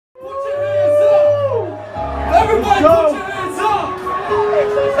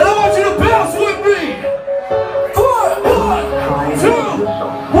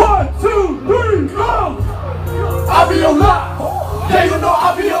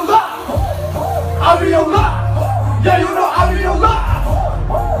I'll be your life. Yeah, you know I'll be your life.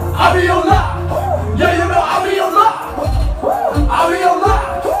 I'll be your life. Yeah, you know I'll be your life. I'll be your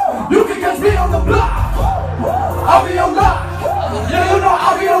life. You can catch me on the block. I'll be your life. Yeah, you know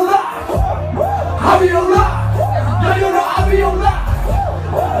I'll be your life. I'll be your life. Yeah, you know I'll be your life.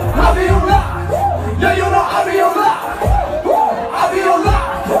 I'll be your life. Yeah, you know I'll be your life. I'll be your life.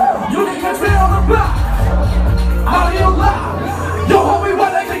 You can catch me on the block. I'll be your life. Yo, homie,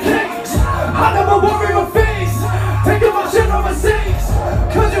 what like the kings? I never worry my face. Taking my shit overseas.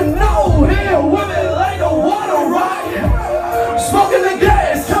 Cause you know here women like the water, right? Smoking the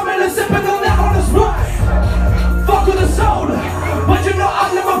gas, coming and sipping on that on the Sprite. Fuck with the soda, but you know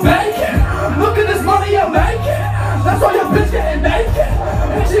I'm never baking. Look at this money I'm making. That's why your bitch getting naked.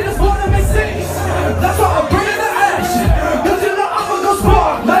 And she just wanna me sing. That's why I'm bringing the action. Cause you know I'ma go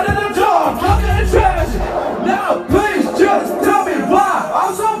spark, light in the dark, talking and trash. Now please just tell me why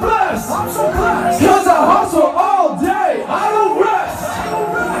I'm so blessed. Cause I hustle all day, I don't rest.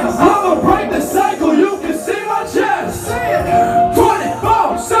 I'ma break the cycle, you can see my chest.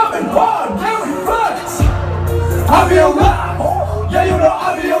 24/7 hard, carry flex. I'll be your life. Yeah, you know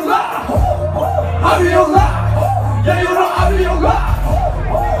I'll be your life. I'll be your life. Yeah, you know I'll be your life.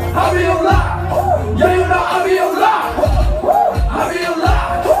 I'll be your life. Yeah, you know I'll be your life. I'll be your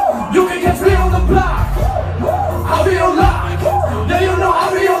life. You can catch me on the block. I'll be your life. Yeah, you know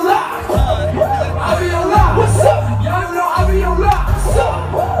I'll be your life. I'll be your life. What's up? Yeah, you know I'll be your life. What's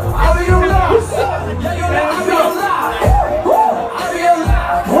up? I'll be your life. What's up? Yeah, you know I'll be your life. I'll be your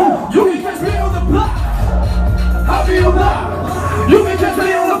life. You can catch me on the block. I'll be your life. You can catch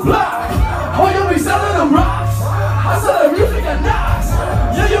me on the block. Oh, you'll be selling them rocks. I sell the music at nights.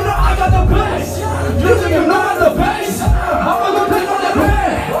 Yeah, you know I got the bass. Music, you know I'm the bass. I'ma go take on the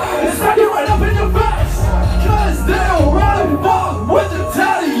band and smack it right up in your face. Cause they don't really fuck with the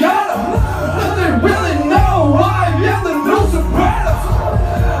Italiano. Cause they really know I am the new soprano.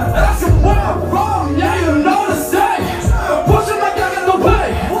 Ask them where I'm from, yeah, you know the same. Push them like I got no pay.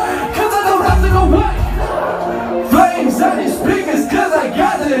 Cause I don't have to go away. Flames at these speakers cause I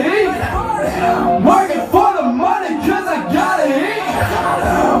got to eat. Working for the money cause I gotta eat.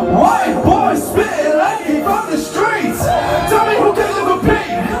 White boys spitting like he from the streets. Tell me who can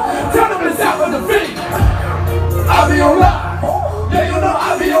compete. Tell them it's out for defeat. I'll be your life. Yeah, you know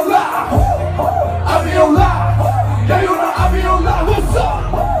I'll be your life. I'll be your life. Yeah, you know I'll be your life. What's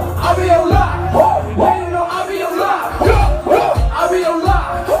up? I'll be your life. Yeah, you know I'll be your life. I'll be your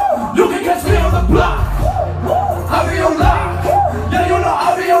life. You can catch me on the block. I'll be your life. Yeah, you know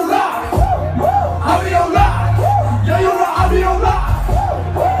I'll be your life. I'll be your life. Yeah, you know I'll be your life.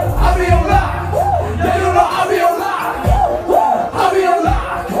 I'll be your life. Yeah, you know I'll be your life. I'll be your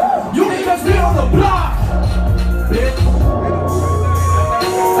life. You can catch me on the block. Bitch.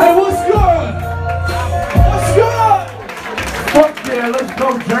 Hey, what's good? What's good? Fuck yeah, let's go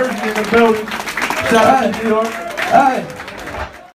Jersey in the building. Shout out to New York. Hey.